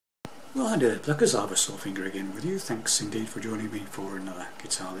Well, hi there, Pluckers. Ivor Sourfinger again with you. Thanks indeed for joining me for another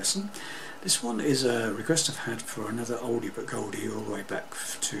guitar lesson. This one is a request I've had for another oldie but goldie all the way back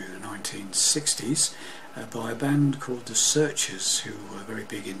to the 1960s by a band called The Searchers, who were very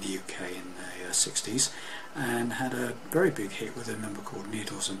big in the UK in the 60s and had a very big hit with a number called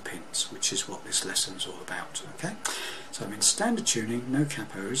Needles and Pins, which is what this lesson's all about. Okay, so I'm in standard tuning, no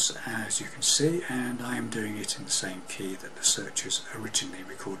capos, as you can see, and I am doing it in the same key that The Searchers originally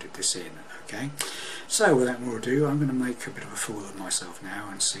recorded this in. Okay, so without more ado, I'm going to make a bit of a fool of myself now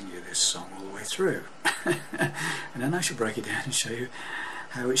and sing you this song all the way through. And then I shall break it down and show you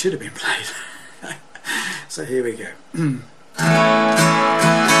how it should have been played. So here we go.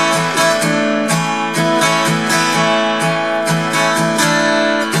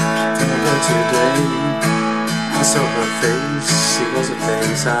 Today I saw her face, it was a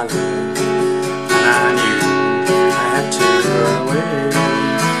face I loved, and I knew I had to run away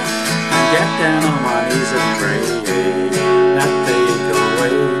and get down on my knees and pray that they go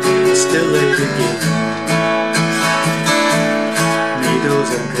away, but still they begin. Needles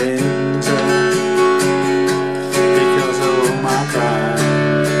and pins because of all my pride,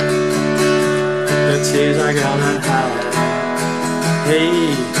 the tears I gotta hide.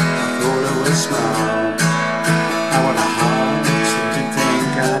 Hey, smile. I want a heart, so didn't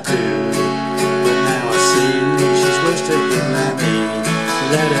think I do, but now I see she's worse to him than me.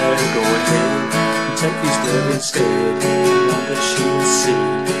 Let her go ahead and take his love instead. I wonder she will see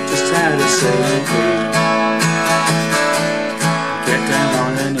just how to save me. Get down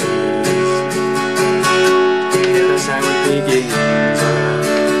on her knees. Yeah, that's how it begins.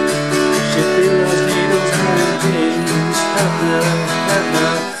 She feels needles and pins. Help her, help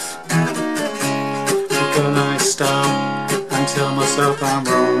her. I stop and tell myself I'm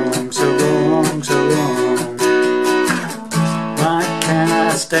wrong, so wrong, so wrong. Why can't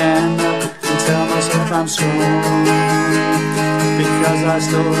I stand up and tell myself I'm strong? Because I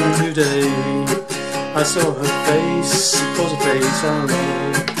saw her today, I saw her face, it was a face I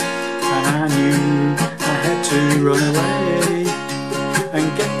loved, and I knew I had to run away and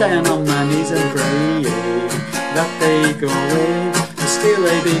get down on my knees and pray that they go away, but still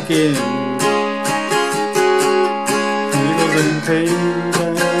they begin. And pain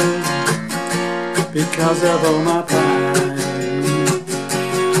because of all my pride,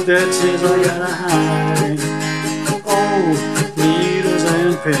 the tears I gotta hide. Oh, needles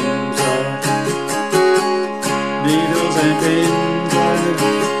and pins, needles and pins,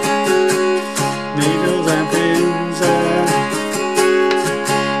 needles and pins.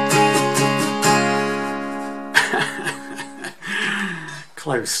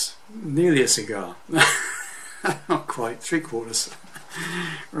 Close, nearly a cigar. Not quite, 3/4.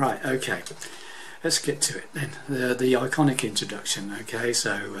 Right, okay, let's get to it then. The iconic introduction. Okay,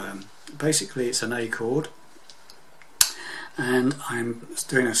 so basically it's an A chord, and I'm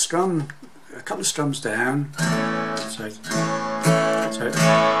doing a strum, a couple of strums down. So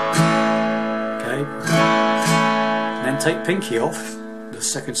okay, and then take pinky off the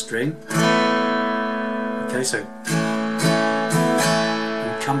second string. Okay, so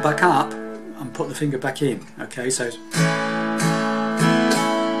and come back up and put the finger back in. Okay, so got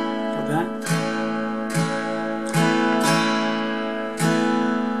that,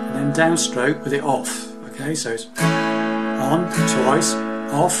 and then downstroke with it off. Okay, so it's on twice,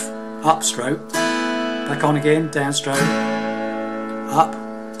 off, upstroke, back on again, downstroke, up.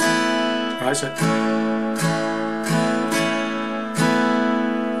 Right, so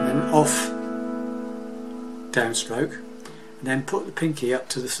and then off, downstroke. And then put the pinky up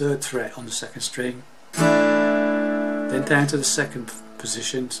to the 3rd fret on the 2nd string, then down to the 2nd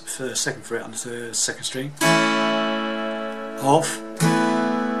position, 2nd fret on the 2nd string, off,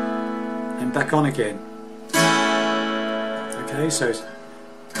 and back on again. Okay, so it's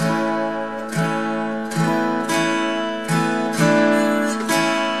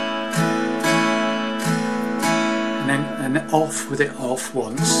and then off with it off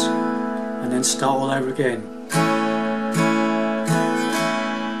once, and then start all over again.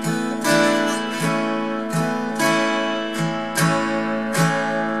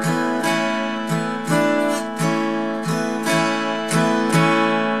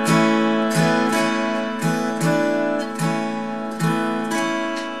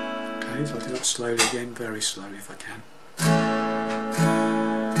 So I'll do that slowly again, very slowly if I can.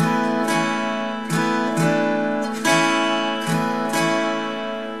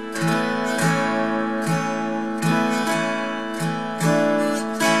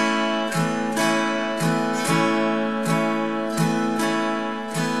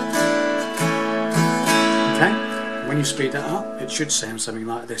 speed that up, it should sound something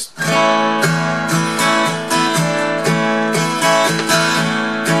like this. Okay,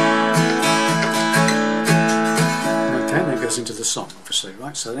 that goes into the song, obviously,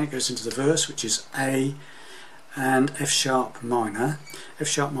 right? So then it goes into the verse, which is A and F sharp minor. F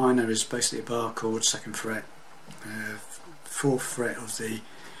sharp minor is basically a bar chord, 2nd fret, 4th fret of the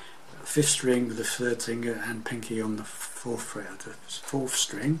 5th string with the 3rd finger and pinky on the 4th fret of the 4th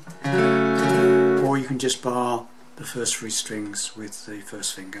string, or you can just bar the first 3 strings with the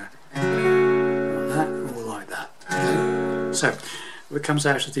 1st finger, like that or like that. Okay. So it comes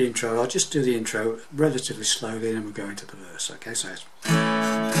out of the intro. I'll just do the intro relatively slowly and then we'll go into the verse. Okay, so it's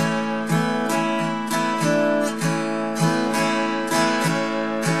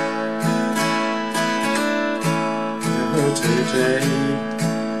today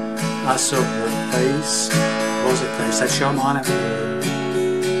I saw her face, was a place that shone my life,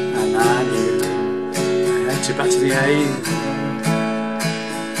 and I knew I had to back to the A.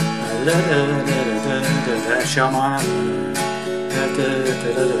 Shone my life,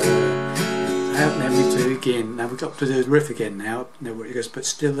 and then we do it again. Now we've got to do the riff again now. Now it goes, but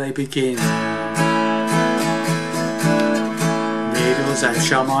still they begin. Needles and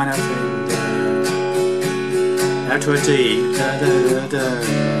shone my life. Now to a D, da da da da,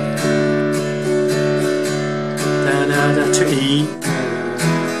 da da da to E,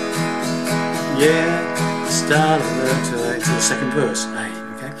 yeah, start into the 2nd verse, A.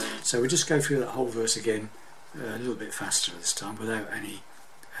 Okay, so we just go through that whole verse again, a little bit faster this time, without any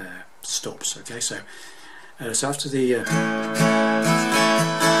stops. Okay, so so after the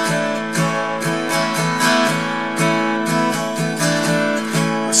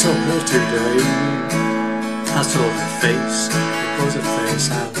I saw her today. I saw her face, it was a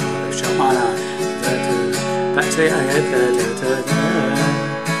face I love, shot my eye, back to the eye,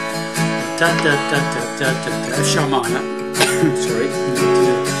 shot my eye, sorry,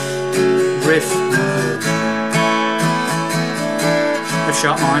 riff, F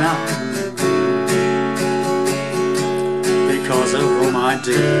sharp minor, because of all my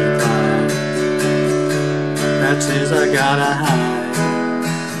deep pride, that is I gotta hide.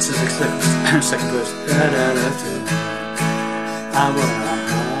 This is the 2nd verse. I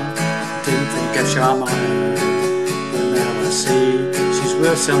didn't think F sharp minor, but now I see she's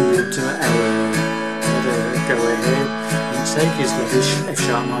worth something to A. Go ahead and take his rubbish F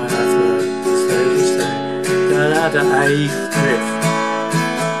sharp minor third, da da da A riff,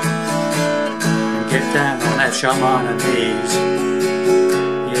 and get down on F sharp minor knees.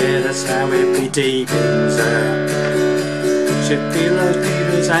 Yeah, that's how it be deepens. Should be those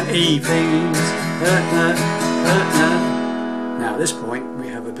B's and E things. Now at this point we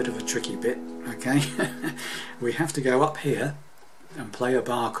have a bit of a tricky bit, okay? We have to go up here and play a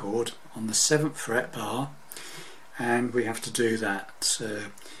bar chord on the 7th fret bar, and we have to do that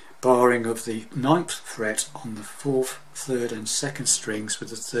barring of the 9th fret on the 4th, 3rd and 2nd strings with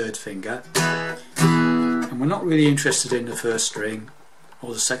the 3rd finger. And we're not really interested in the 1st string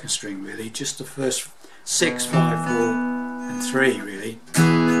or the 2nd string really, just the first 6, 5, 4 and 3 really.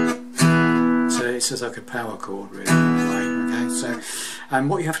 So it's just like a power chord really. Okay, so and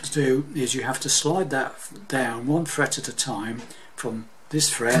what you have to do is you have to slide that down 1 fret at a time from this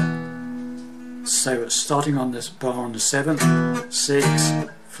fret. So it's starting on this bar on the 7th, 6,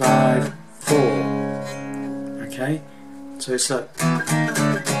 5, 4. Okay, so it's like,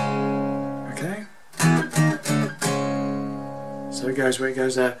 okay. So it goes where it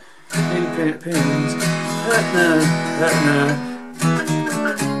goes there. Pins.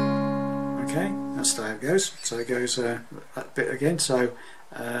 Okay, that's how it goes. So it goes that bit again. So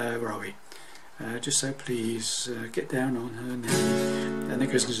where are we? Just so please get down on her knee. And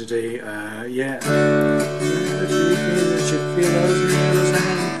it goes into D. Yeah. Feel those needles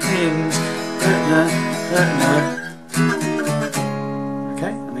and pins.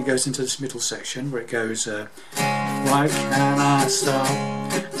 Okay, and it goes into this middle section where it goes. Why can I stop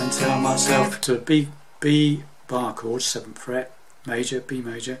and tell myself to B bar chord, 7th fret, major, B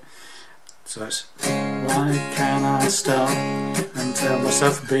major. So it's why can I stop and tell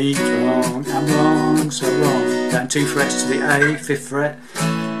myself be wrong, I'm wrong, so wrong. Down 2 frets to the A, 5th fret.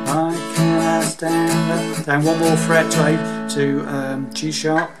 Why can I stand up? Down 1 more fret to G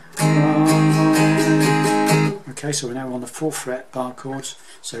sharp. Okay, so we're now on the 4th fret bar chords.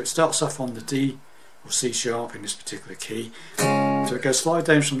 So it starts off on the D or C sharp in this particular key. So it goes slide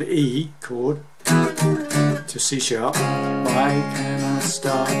down from the E chord to C sharp. Why can I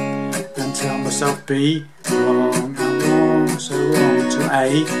stop and tell myself be wrong, I'm wrong, so wrong, to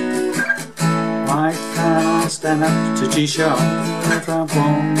A. Why can I stand up to G sharp if I'm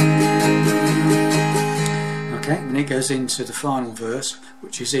wrong? Okay, and it goes into the final verse,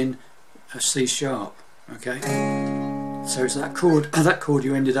 which is in a C sharp. Okay, so it's that chord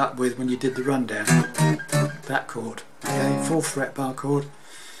you ended up with when you did the rundown. That chord. Okay, 4th fret bar chord,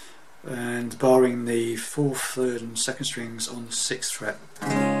 and barring the 4th, 3rd, and 2nd strings on the 6th fret.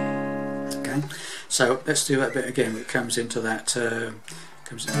 Okay, so let's do that bit again. It comes into that. So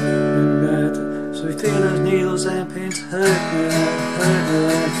we feel those needles and pins hurt.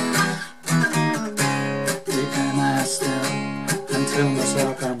 We can ask them and tell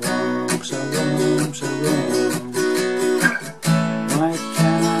myself I'm wrong, so wrong, so wrong. Why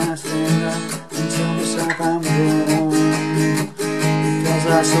can't I stand up and tell myself I'm wrong? Because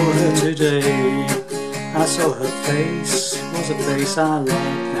I saw her today. I saw her face, was a face I liked.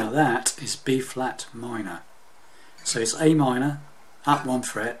 Now that is B flat minor. So it's A minor, up 1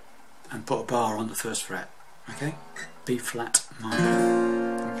 fret, and put a bar on the 1st fret. Okay, B flat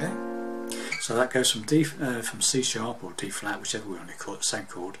minor. Okay, so that goes from from C sharp or D flat, whichever we want to call it, same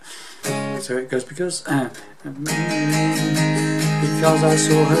chord. So it goes because I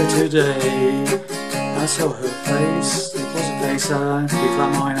saw her today. I saw her face. It was a face. B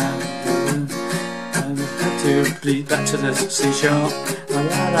flat minor. And had to bleed back to the C sharp. La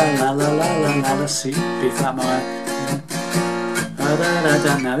la la la la la la la C B flat minor.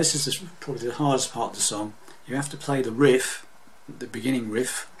 Now this is probably the hardest part of the song. You have to play the riff, the beginning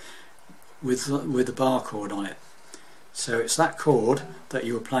riff, with the bar chord on it. So it's that chord that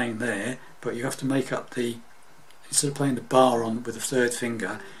you were playing there, but you have to make up instead of playing the bar on with the 3rd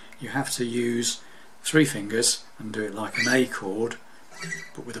finger, you have to use 3 fingers and do it like an A chord,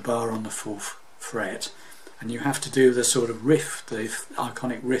 but with a bar on the 4th fret, and you have to do the sort of riff, the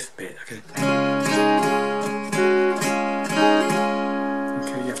iconic riff bit. Okay.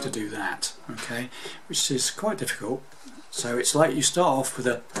 You have to do that, okay, which is quite difficult. So it's like you start off with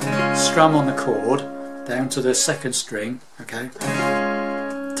a strum on the chord down to the 2nd string, okay,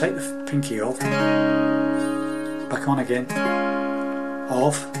 take the pinky off, back on again,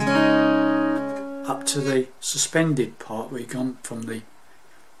 off, up to the suspended part where you've gone from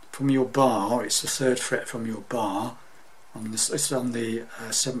your bar. It's the 3rd fret from your bar, it's on the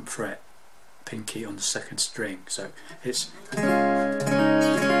 7th fret, pinky on the 2nd string. So it's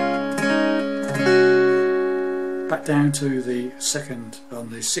back down to the 2nd on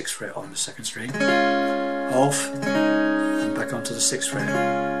the 6th fret on the 2nd string, off, and back onto the 6th fret.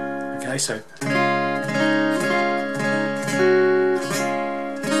 Okay, so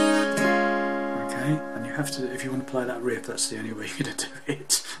and you have to, if you want to play that riff, that's the only way you're going to do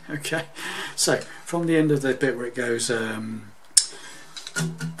it. Okay, so from the end of the bit where it goes, begins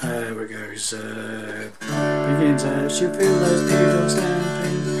as you feel those needles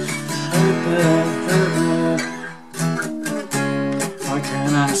stamping. Why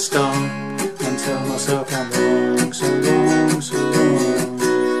can't I stop and tell myself I'm wrong, so wrong, so wrong?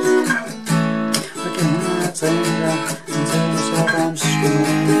 Why can't I stand up and tell myself I'm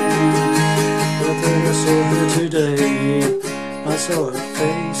strong? But I saw her today. I saw her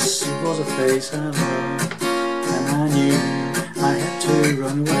face, it was a face I loved, and I knew I had to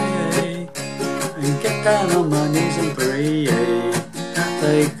run away and get down on my knees and pray that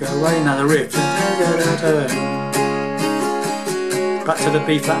they go away. Now the riff, back to the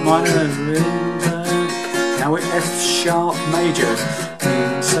B flat minor, now with F sharp major,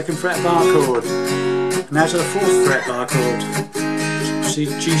 2nd fret bar chord, now to the 4th fret bar chord, C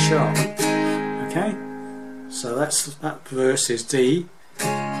G sharp. Okay, so that verse is D.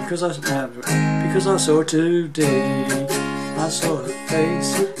 Because I saw her today, I saw her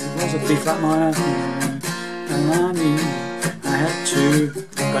face, it was a B flat minor, and I knew I had to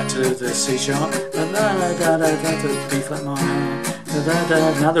back to the C sharp, da da da da da, B flat minor, da da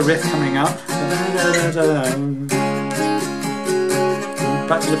da. Now the riff coming up, da da da da.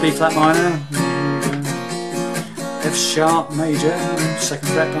 Back to the B flat minor, F sharp major, 2nd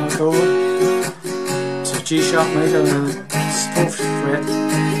fret bar chord, to G sharp major, 4th fret.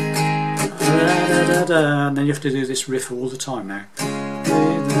 And then you have to do this riff all the time now.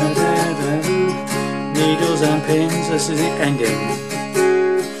 Needles and pins, this is the ending.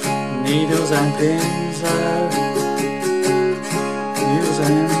 Needles and pins, needles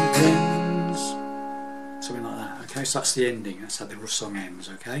and pins. Something like that. Okay, so that's the ending. That's how the song ends.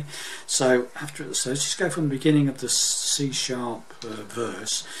 Okay, so let's just go from the beginning of the C sharp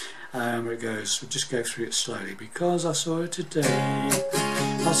verse. Where it goes, we'll just go through it slowly. Because I saw her today,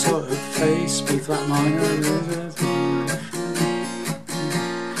 I saw her face, B flat minor.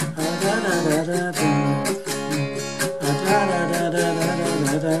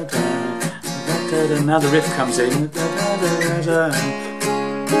 Now the riff comes in.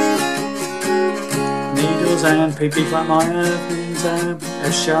 Needles needles and P flat minor,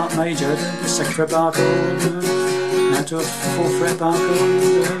 F sharp major, the second fret bar chord, now to a 4th fret bar chord.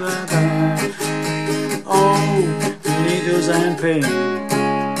 Oh, needles and pins,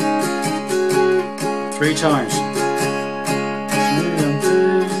 3 times.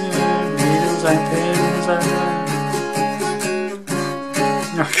 Needles and pins.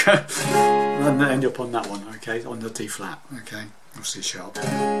 Okay, and then end up on that one. Okay, on the D flat. Okay, or C sharp.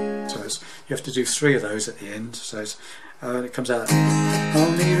 So you have to do 3 of those at the end. So it comes out.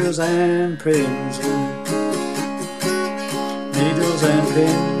 Oh, needles and pins. Needles and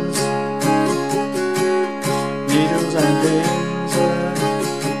pins. Needles and pins.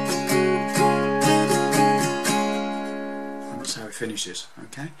 And that's how it finishes.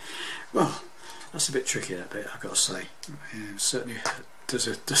 Okay. Well, that's a bit tricky, that bit, I've got to say. Yeah, certainly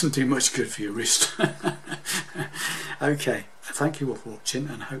doesn't do much good for your wrist. Okay, thank you all for watching,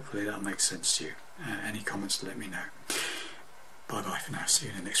 and hopefully that makes sense to you. Any comments, let me know. Bye bye for now, see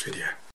you in the next video.